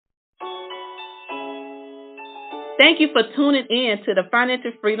Thank you for tuning in to the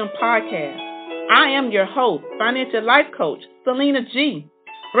Financial Freedom Podcast. I am your host, financial life coach, Selena G.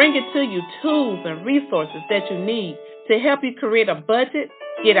 Bringing to you tools and resources that you need to help you create a budget,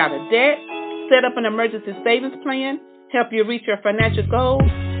 get out of debt, set up an emergency savings plan, help you reach your financial goals,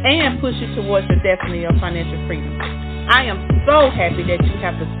 and push you towards your destiny of financial freedom. I am so happy that you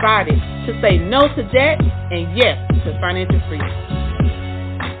have decided to say no to debt and yes to financial freedom.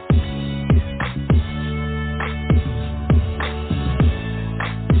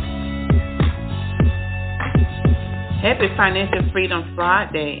 Happy Financial Freedom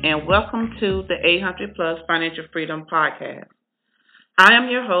Friday, and welcome to the 800 Plus Financial Freedom Podcast. I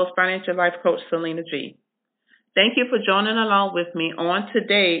am your host, financial life coach Selena G. Thank you for joining along with me on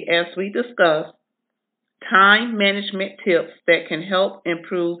today as we discuss time management tips that can help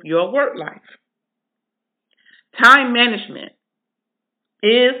improve your work life. Time management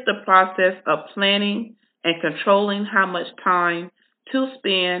is the process of planning and controlling how much time to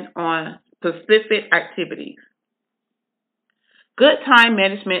spend on specific activities. Good time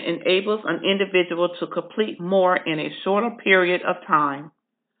management enables an individual to complete more in a shorter period of time,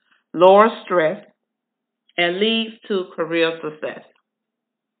 lowers stress, and leads to career success.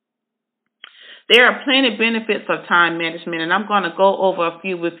 There are plenty of benefits of time management, and I'm going to go over a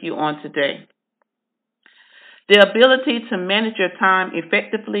few with you on today. The ability to manage your time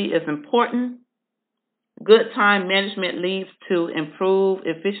effectively is important. Good time management leads to improved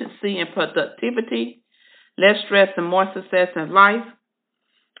efficiency and productivity, less stress and more success in life.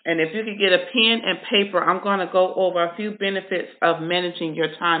 And if you could get a pen and paper, I'm going to go over a few benefits of managing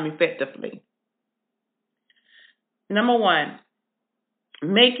your time effectively. Number one,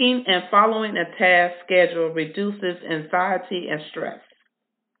 making and following a task schedule reduces anxiety and stress.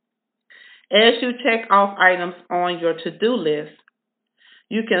 As you check off items on your to-do list,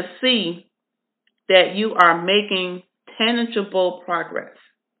 you can see that you are making tangible progress.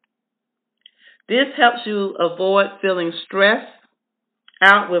 This helps you avoid feeling stressed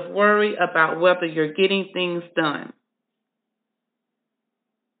out with worry about whether you're getting things done.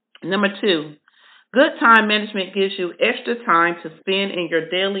 Number two, good time management gives you extra time to spend in your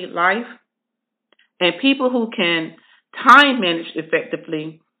daily life, and people who can time manage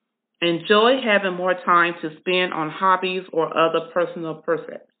effectively enjoy having more time to spend on hobbies or other personal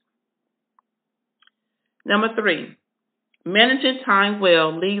pursuits. Number three, managing time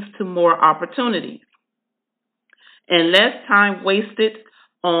well leads to more opportunities and less time wasted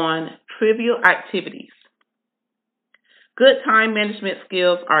on trivial activities. Good time management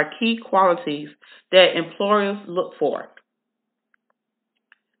skills are key qualities that employers look for.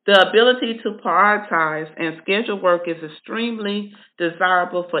 The ability to prioritize and schedule work is extremely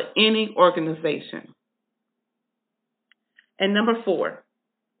desirable for any organization. And number four,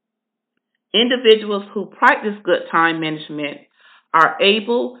 individuals who practice good time management are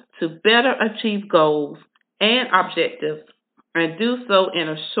able to better achieve goals and objectives and do so in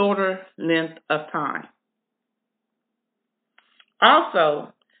a shorter length of time.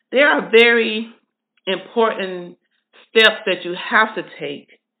 Also, there are very important steps that you have to take,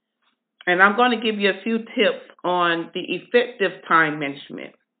 and I'm going to give you a few tips on the effective time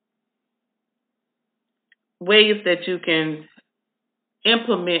management, ways that you can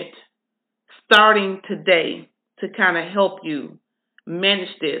implement starting today to kind of help you manage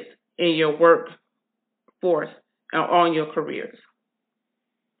this in your workforce or on your careers.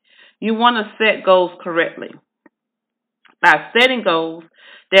 You want to set goals correctly. By setting goals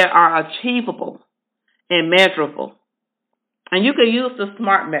that are achievable and measurable. And you can use the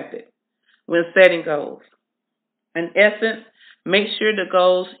SMART method when setting goals. In essence, make sure the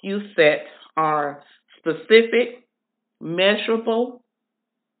goals you set are specific, measurable,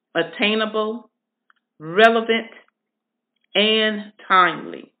 attainable, relevant, and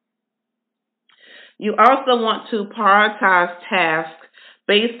timely. You also want to prioritize tasks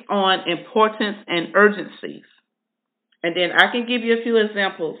based on importance and urgencies. And then I can give you a few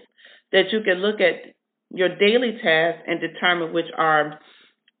examples that you can look at your daily tasks and determine which are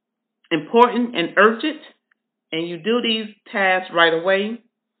important and urgent, and you do these tasks right away.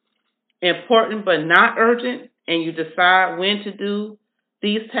 Important but not urgent, and you decide when to do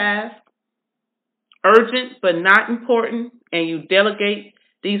these tasks. Urgent but not important, and you delegate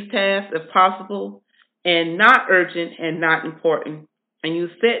these tasks if possible. And not urgent and not important, and you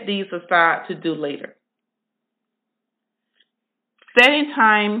set these aside to do later. Setting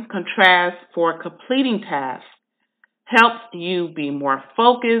time contrasts for completing tasks helps you be more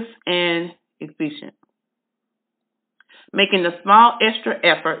focused and efficient. Making a small extra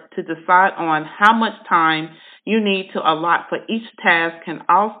effort to decide on how much time you need to allot for each task can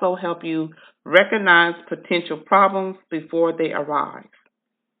also help you recognize potential problems before they arise.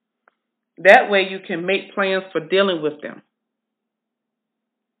 That way, you can make plans for dealing with them.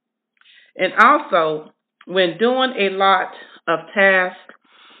 And also, when doing a lot of tasks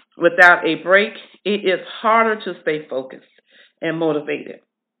without a break, it is harder to stay focused and motivated.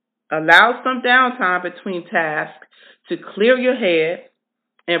 Allow some downtime between tasks to clear your head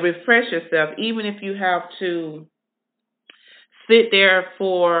and refresh yourself, even if you have to sit there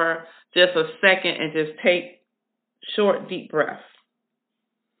for just a second and just take short, deep breaths.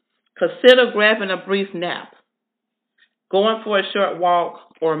 Consider grabbing a brief nap, going for a short walk,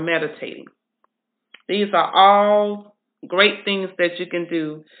 or meditating. These are all great things that you can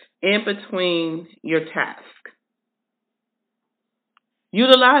do in between your tasks.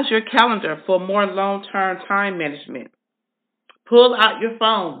 Utilize your calendar for more long-term time management. Pull out your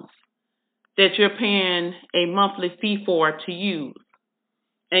phones that you're paying a monthly fee for to use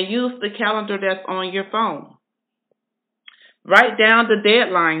and use the calendar that's on your phone. Write down the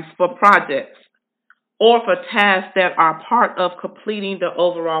deadlines for projects or for tasks that are part of completing the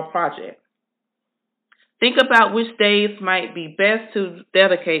overall project. Think about which days might be best to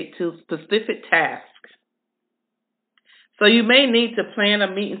dedicate to specific tasks. So you may need to plan a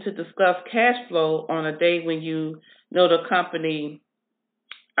meeting to discuss cash flow on a day when you know the company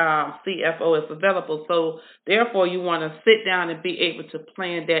CFO is available. So therefore, you want to sit down and be able to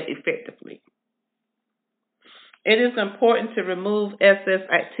plan that effectively. It is important to remove excess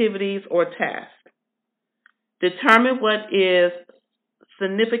activities or tasks. Determine what is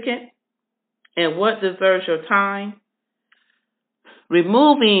significant and what deserves your time.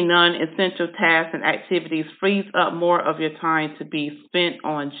 Removing non-essential tasks and activities frees up more of your time to be spent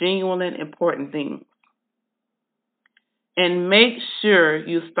on genuinely important things. And make sure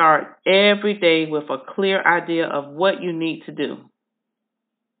you start every day with a clear idea of what you need to do,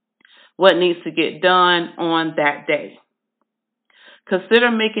 what needs to get done on that day.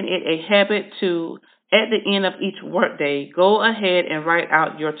 Consider making it a habit to, at the end of each workday, go ahead and write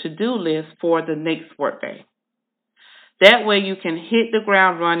out your to-do list for the next workday. That way you can hit the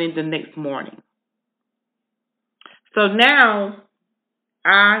ground running the next morning. So now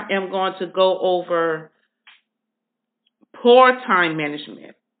I am going to go over poor time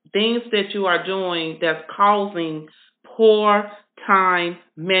management, things that you are doing that's causing poor time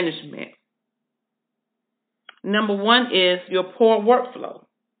management. Number one is your poor workflow.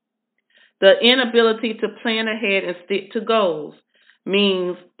 The inability to plan ahead and stick to goals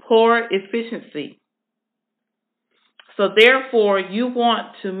means poor efficiency. So therefore, you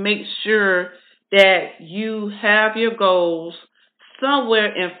want to make sure that you have your goals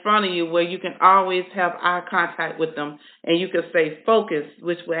somewhere in front of you where you can always have eye contact with them and you can stay focused,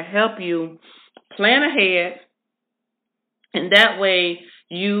 which will help you plan ahead. And that way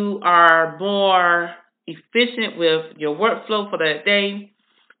you are more efficient with your workflow for that day.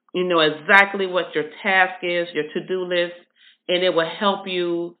 You know exactly what your task is, your to-do list, and it will help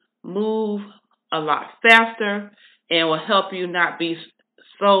you move a lot faster and will help you not be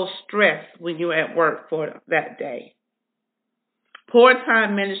so stressed when you're at work for that day. Poor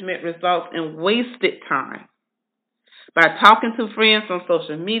time management results in wasted time. By talking to friends on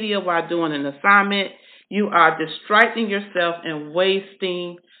social media while doing an assignment, you are distracting yourself and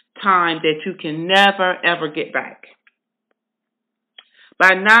wasting time that you can never, ever get back.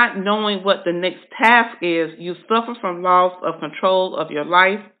 By not knowing what the next task is, you suffer from loss of control of your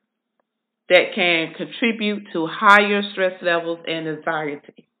life that can contribute to higher stress levels and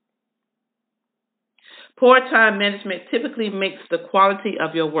anxiety. Poor time management typically makes the quality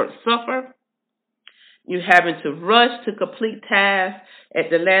of your work suffer. You having to rush to complete tasks at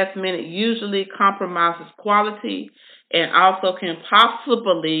the last minute usually compromises quality and also can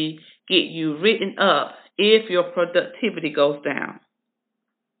possibly get you written up if your productivity goes down.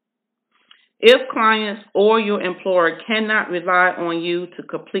 If clients or your employer cannot rely on you to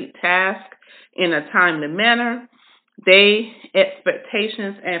complete tasks in a timely manner, their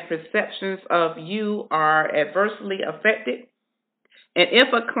expectations and perceptions of you are adversely affected. And if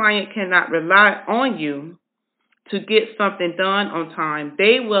a client cannot rely on you to get something done on time,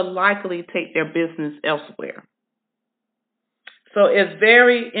 they will likely take their business elsewhere. So it's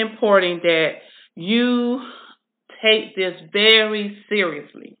very important that you take this very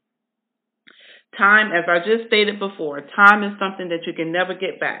seriously. Time, as I just stated before, time is something that you can never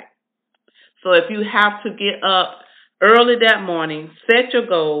get back. So if you have to get up early that morning, set your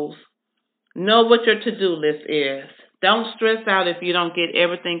goals, know what your to-do list is. Don't stress out if you don't get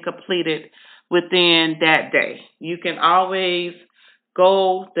everything completed within that day. You can always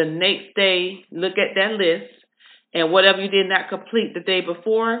go the next day, look at that list, And whatever you did not complete the day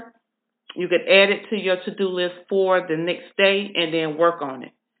before, you could add it to your to-do list for the next day and then work on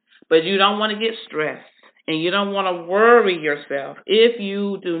it. But you don't want to get stressed and you don't want to worry yourself if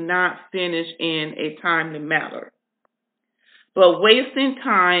you do not finish in a timely manner. But wasting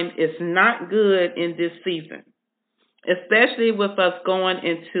time is not good in this season, especially with us going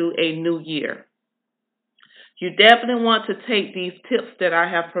into a new year. You definitely want to take these tips that I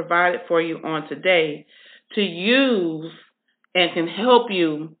have provided for you on today to use and can help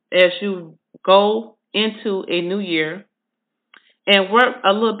you as you go into a new year and work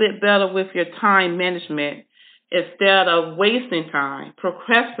a little bit better with your time management instead of wasting time,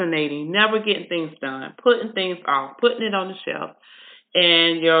 procrastinating, never getting things done, putting things off, putting it on the shelf.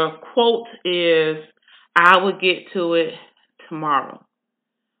 And your quote is, I will get to it tomorrow,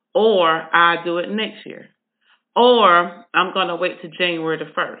 or I'll do it next year, or I'm going to wait to January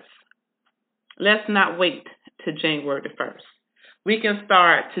the 1st. Let's not wait to January the 1st. We can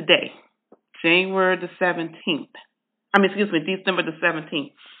start today, December the 17th.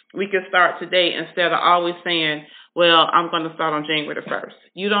 We can start today instead of always saying, well, I'm going to start on January the 1st.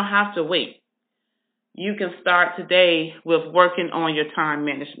 You don't have to wait. You can start today with working on your time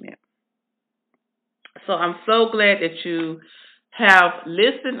management. So I'm so glad that you have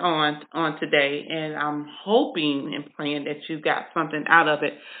listened on today, and I'm hoping and praying that you got something out of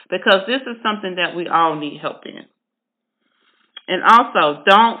it, because this is something that we all need help in. And also,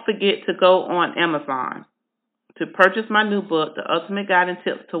 don't forget to go on Amazon to purchase my new book, The Ultimate Guide and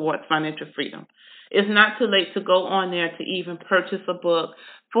Tips Towards Financial Freedom. It's not too late to go on there to even purchase a book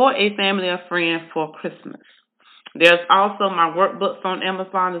for a family or friend for Christmas. There's also my workbooks on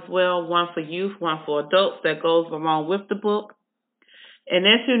Amazon as well, one for youth, one for adults that goes along with the book. And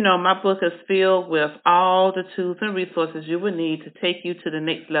as you know, my book is filled with all the tools and resources you will need to take you to the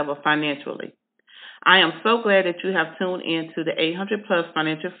next level financially. I am so glad that you have tuned in to the 800 Plus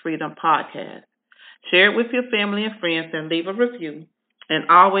Financial Freedom podcast. Share it with your family and friends and leave a review. And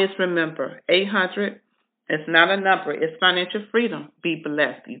always remember, 800 is not a number, it's financial freedom. Be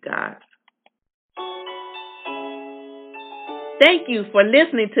blessed, you guys. Thank you for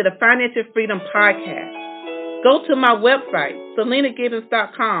listening to the Financial Freedom Podcast. Go to my website,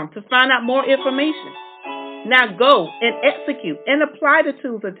 SelenaGibbons.com, to find out more information. Now go and execute and apply the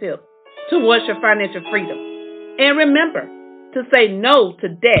tools and tips towards your financial freedom. And remember to say no to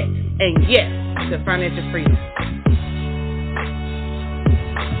debt and yes to financial freedom.